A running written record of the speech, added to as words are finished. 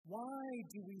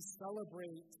do we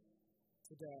celebrate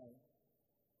today?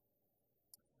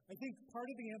 I think part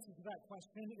of the answer to that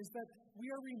question is that we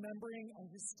are remembering a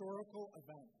historical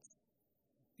event.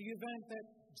 The event that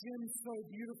Jim so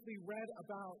beautifully read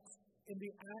about in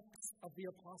the Acts of the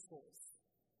Apostles,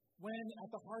 when at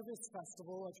the Harvest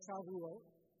Festival of Shavuot,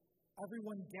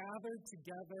 everyone gathered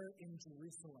together in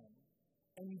Jerusalem.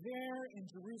 And there in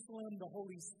Jerusalem, the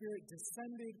Holy Spirit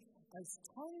descended as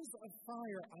tongues of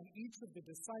fire on each of the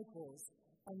disciples,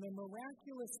 and the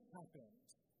miraculous happened.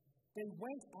 They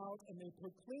went out and they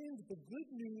proclaimed the good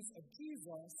news of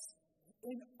Jesus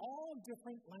in all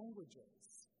different languages.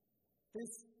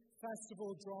 This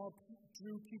festival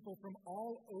drew people from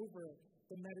all over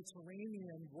the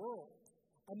Mediterranean world,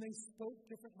 and they spoke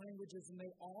different languages, and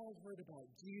they all heard about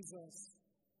Jesus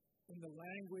in the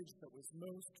language that was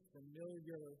most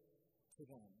familiar to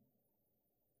them.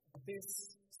 This,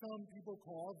 some people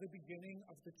call the beginning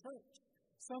of the church.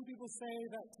 Some people say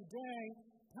that today,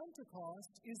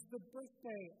 Pentecost is the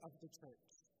birthday of the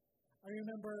church. I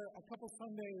remember a couple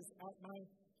Sundays at my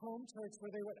home church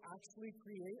where they would actually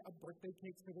create a birthday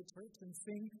cake for the church and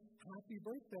sing happy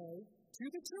birthday to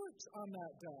the church on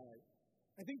that day.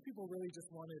 I think people really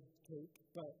just wanted cake,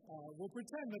 but we'll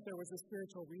pretend that there was a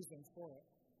spiritual reason for it.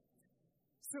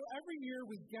 So every year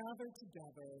we gather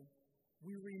together,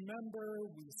 we remember,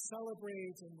 we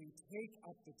celebrate, and we take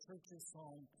up the church's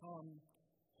song, "Come,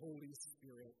 Holy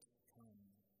Spirit, come."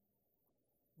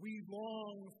 We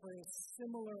long for a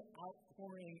similar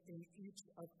outpouring in each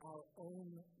of our own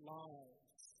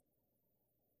lives.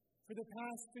 For the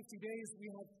past 50 days, we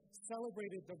have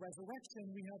celebrated the resurrection.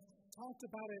 We have talked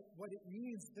about it, what it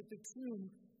means that the tomb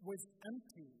was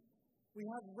empty. We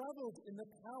have reveled in the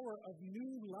power of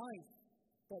new life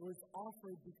that was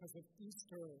offered because of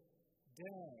Easter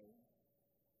Day.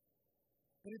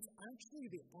 But it's actually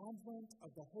the advent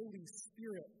of the Holy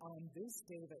Spirit on this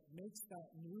day that makes that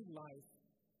new life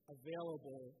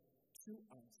available to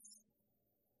us.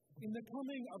 In the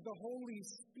coming of the Holy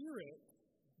Spirit,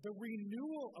 the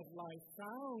renewal of life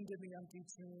found in the empty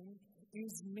tomb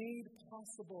is made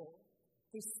possible.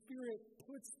 The Spirit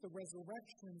puts the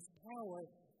resurrection's power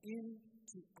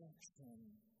into action.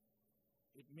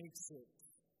 It makes it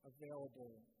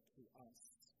available to us.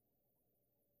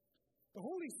 The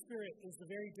Holy Spirit is a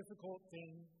very difficult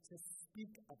thing to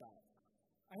speak about.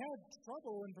 I had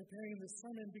trouble in preparing this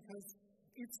sermon because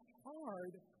it's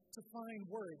hard to find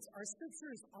words. Our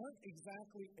scriptures aren't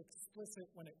exactly explicit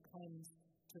when it comes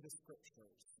to the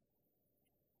scriptures.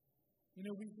 You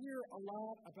know, we hear a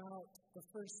lot about the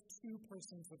first two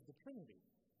persons of the Trinity.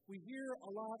 We hear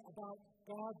a lot about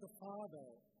God the Father.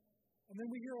 And then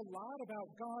we hear a lot about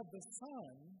God the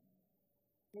Son.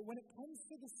 But when it comes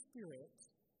to the Spirit,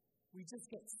 we just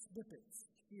get snippets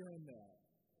here and there.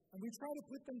 And we try to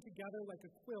put them together like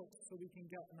a quilt so we can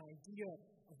get an idea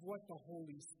of what the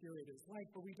Holy Spirit is like.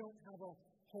 But we don't have a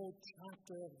whole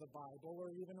chapter of the Bible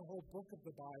or even a whole book of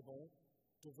the Bible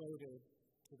devoted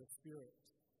to the Spirit.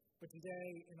 But today,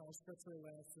 in our scripture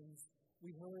lessons,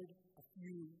 we heard a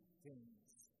few things.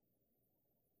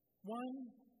 One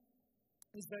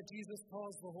is that Jesus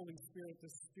calls the Holy Spirit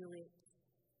the Spirit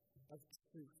of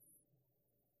truth.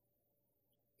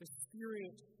 The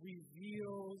Spirit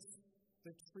reveals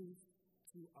the truth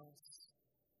to us.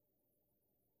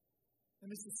 And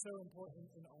this is so important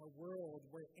in our world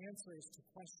where answers to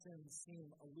questions seem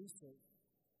elusive.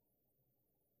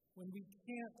 When we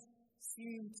can't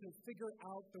seem to figure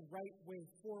out the right way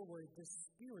forward, the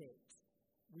Spirit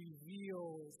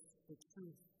reveals the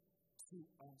truth to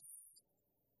us.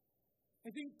 I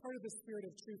think part of the Spirit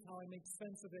of truth, how I make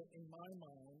sense of it in my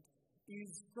mind,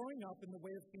 is growing up in the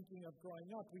way of thinking of growing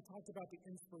up. We talked about the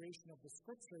inspiration of the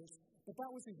scriptures, but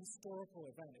that was a historical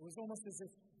event. It was almost as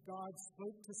if God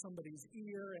spoke to somebody's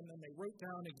ear and then they wrote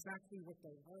down exactly what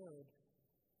they heard.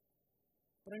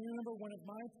 But I remember one of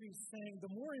my priests saying,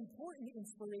 the more important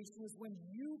inspiration is when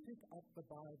you pick up the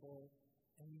Bible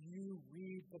and you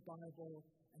read the Bible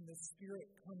and the Spirit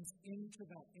comes into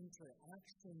that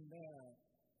interaction there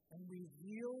and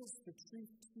reveals the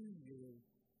truth to you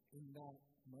in that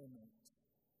moment.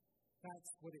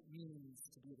 That's what it means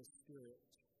to be the Spirit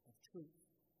of truth.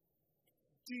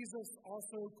 Jesus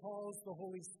also calls the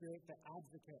Holy Spirit the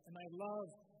advocate, and I love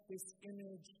this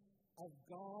image of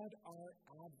God our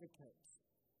advocate.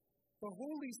 The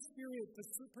Holy Spirit, the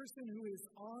person who is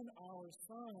on our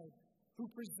side, who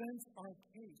presents our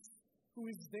case, who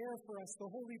is there for us,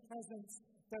 the holy presence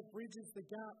that bridges the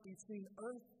gap between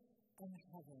earth and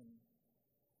heaven.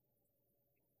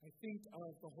 I think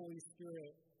of the Holy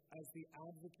Spirit as the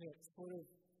advocate sort of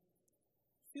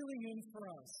filling in for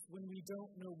us when we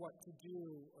don't know what to do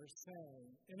or say.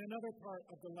 In another part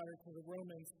of the letter to the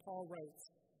Romans, Paul writes,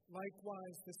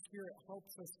 "Likewise, the Spirit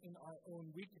helps us in our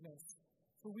own weakness,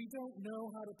 for we don't know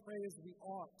how to pray as we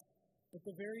ought, but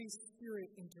the very Spirit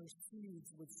intercedes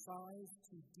with sighs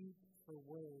too deep for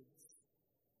words."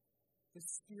 The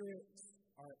Spirit,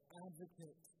 our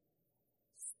advocate,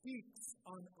 speaks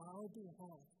on our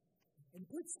behalf and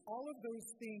puts all of those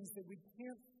things that we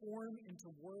can't form into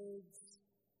words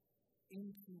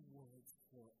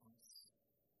for us.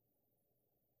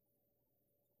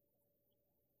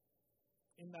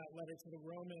 In that letter to the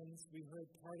Romans, we heard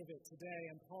part of it today,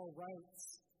 and Paul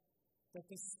writes that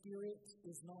the Spirit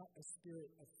is not a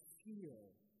spirit of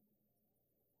fear,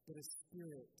 but a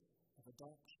spirit of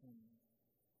adoption.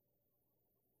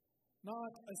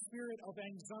 Not a spirit of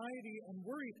anxiety and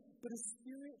worry, but a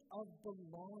spirit of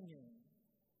belonging.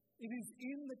 It is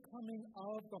in the coming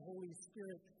of the Holy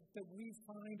Spirit that we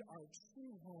find our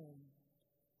true home,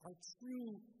 our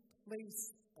true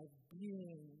place of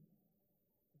being,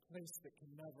 a place that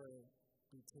can never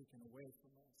be taken away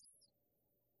from us.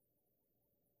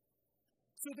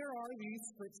 So there are these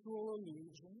scriptural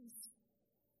allusions,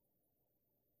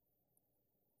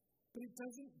 but it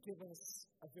doesn't give us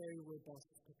a very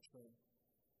robust picture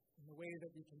in the way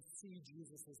that we can see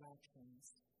Jesus'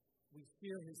 actions. We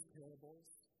hear his parables.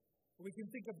 We can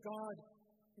think of God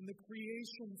in the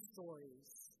creation stories.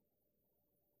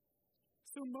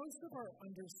 So most of our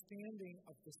understanding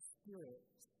of the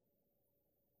Spirit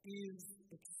is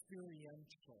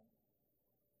experiential.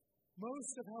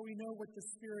 Most of how we know what the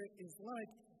Spirit is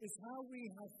like is how we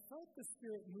have felt the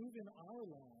Spirit move in our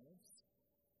lives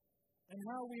and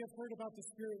how we have heard about the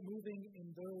Spirit moving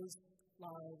in those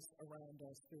lives around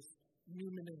us, this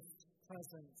numinous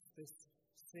presence, this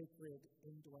sacred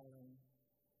indwelling.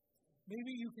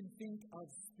 Maybe you can think of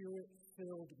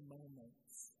Spirit-filled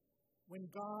moments when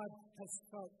God has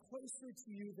felt closer to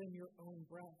you than your own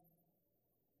breath.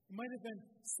 It might have been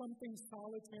something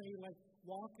solitary like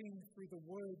walking through the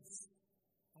woods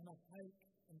on a hike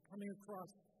and coming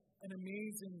across an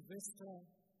amazing vista.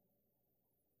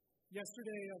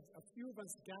 Yesterday, a few of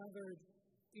us gathered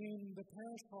in the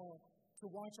parish hall to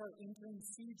watch our intern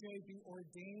CJ be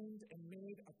ordained and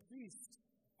made a priest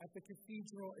at the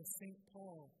Cathedral of St.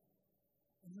 Paul.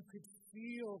 And you could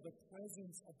feel the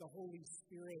presence of the Holy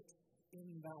Spirit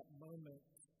in that moment.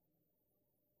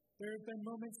 There have been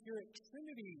moments here at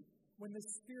Trinity when the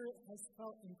Spirit has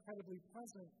felt incredibly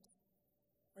present.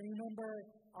 I remember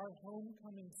our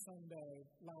homecoming Sunday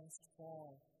last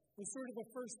fall. It was sort of the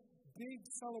first big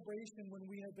celebration when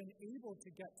we had been able to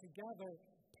get together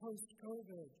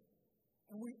post-COVID.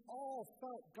 And we all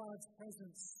felt God's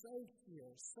presence so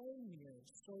here, so near,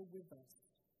 so with us.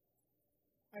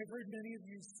 I've heard many of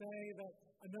you say that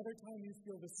another time you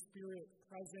feel the Spirit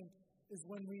present is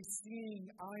when we sing,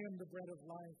 "I am the bread of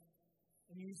life,"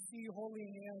 and you see holy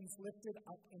hands lifted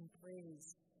up in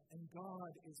praise, and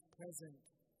God is present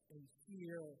and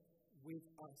here with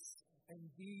us. And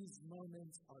these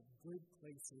moments are good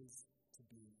places to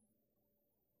be.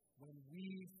 When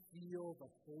we feel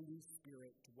the Holy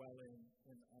Spirit dwelling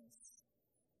in us.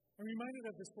 I'm reminded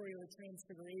of the story of the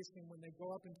Transfiguration when they go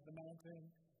up into the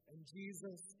mountain and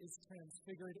Jesus is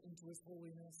transfigured into his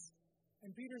holiness.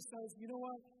 And Peter says, "You know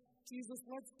what, Jesus,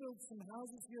 let's build some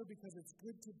houses here because it's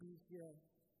good to be here."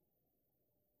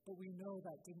 But we know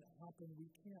that didn't happen. We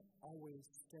can't always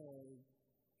stay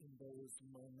in those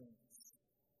moments.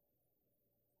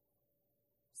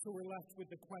 So we're left with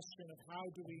the question of how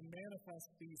do we manifest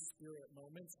these Spirit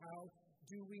moments? How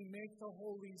do we make the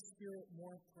Holy Spirit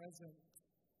more present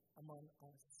among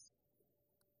us?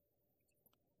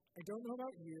 I don't know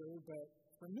about you, but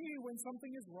for me, when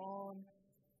something is wrong,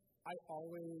 I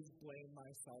always blame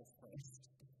myself first.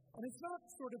 And it's not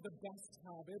sort of the best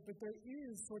habit, but there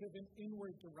is sort of an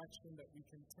inward direction that we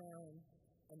can turn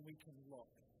and we can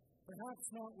look.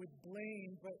 Perhaps not with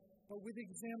blame, but with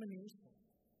examination.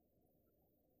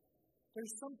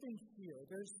 There's something here.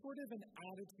 There's sort of an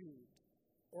attitude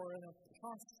or a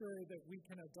posture that we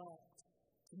can adopt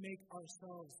to make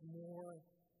ourselves more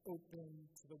open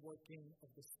to the working of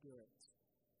the Spirit.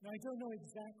 Now, I don't know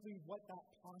exactly what that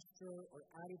posture or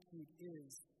attitude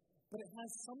is, but it has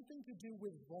something to do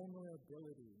with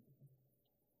vulnerability,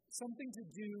 something to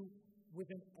do with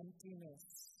an emptiness.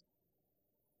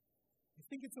 I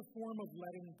think it's a form of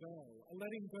letting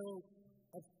go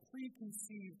of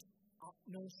preconceived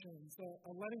notions,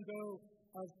 a letting go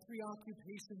of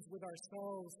preoccupations with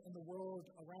ourselves and the world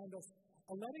around us,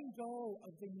 a letting go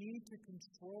of the need to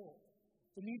control,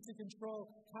 the need to control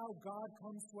how God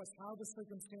comes to us, how the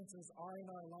circumstances are in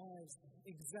our lives,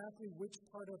 exactly which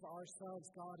part of ourselves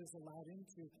God is allowed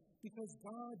into, because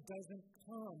God doesn't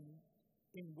come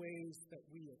in ways that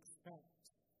we expect.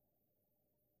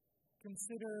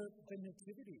 Consider the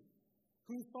Nativity.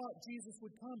 Who thought Jesus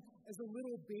would come as a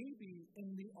little baby in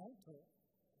the altar?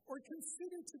 Or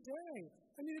consider today.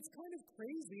 I mean, it's kind of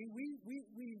crazy.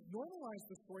 We normalize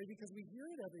the story because we hear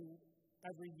it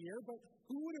every year, but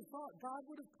who would have thought God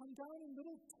would have come down in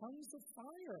little tongues of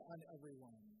fire on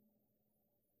everyone?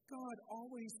 God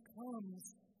always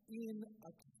comes in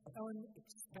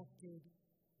unexpected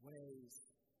ways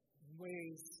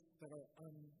that are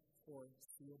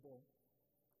unforeseeable.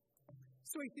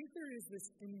 So I think there is this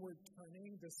inward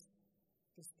turning, this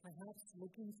perhaps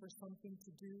looking for something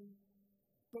to do,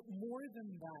 but more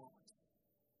than that,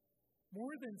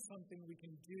 more than something we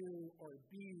can do or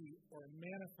be or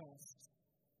manifest,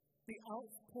 the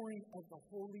outpouring of the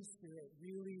Holy Spirit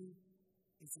really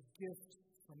is a gift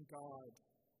from God.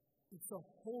 It's a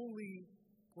holy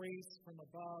grace from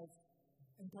above,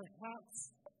 and perhaps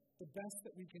the best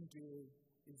that we can do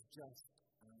is just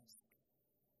ask.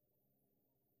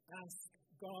 Ask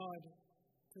God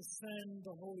to send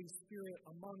the Holy Spirit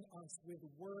among us with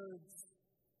words,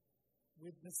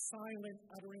 with the silent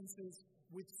utterances,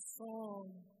 with song,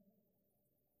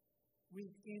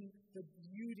 within the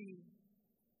beauty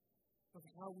of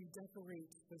how we decorate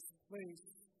this place.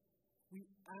 We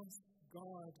ask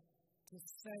God to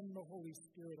send the Holy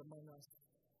Spirit among us,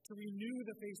 to renew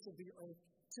the face of the earth,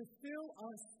 to fill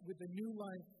us with the new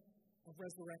life of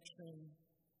resurrection.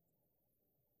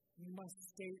 We must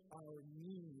state our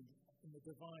need in the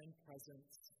divine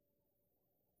presence.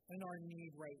 And our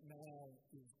need right now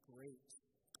is great.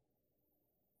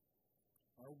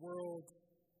 Our world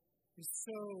is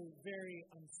so very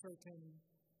uncertain,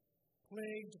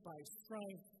 plagued by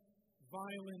strife,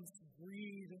 violence,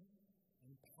 greed,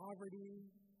 and poverty.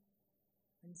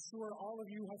 I'm sure all of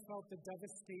you have felt the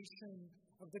devastation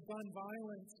of the gun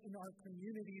violence in our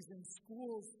communities, in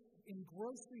schools, in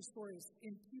grocery stores,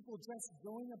 in people just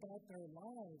going about their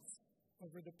lives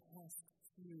over the past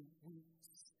few weeks.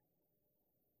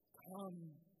 Come,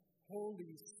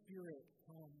 Holy Spirit,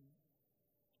 come.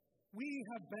 We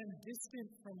have been distant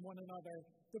from one another.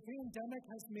 The pandemic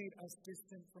has made us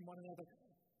distant from one another.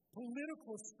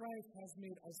 Political strife has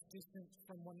made us distant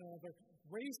from one another.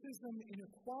 Racism,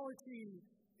 inequality,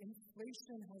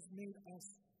 inflation has made us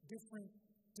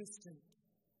distant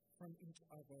from each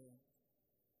other.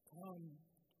 Come,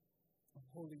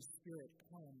 Holy Spirit,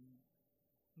 come.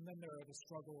 And then there are the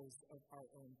struggles of our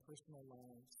own personal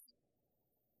lives.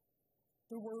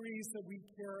 The worries that we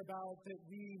care about, that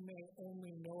we may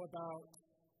only know about.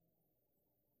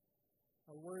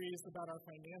 Our worries about our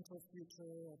financial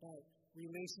future, about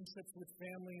relationships with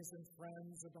families and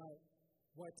friends, about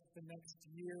what the next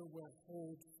year will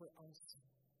hold for us.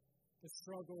 The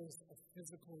struggles of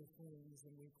physical things,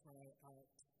 and we cry out,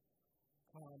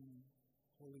 come,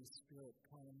 Holy Spirit,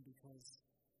 come, because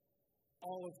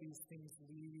all of these things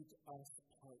leave us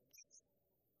parched.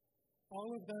 All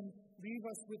of them leave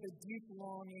us with a deep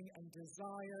longing and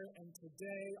desire, and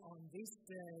today, on this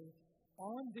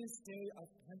day of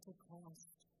Pentecost,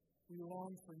 we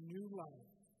long for new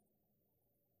life.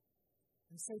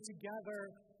 And so together,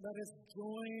 let us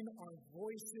join our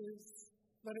voices,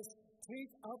 let us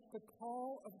take up the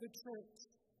call of the church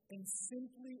and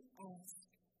simply ask,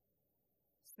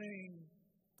 saying,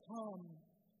 come,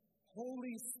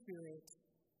 Holy Spirit,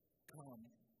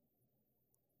 come.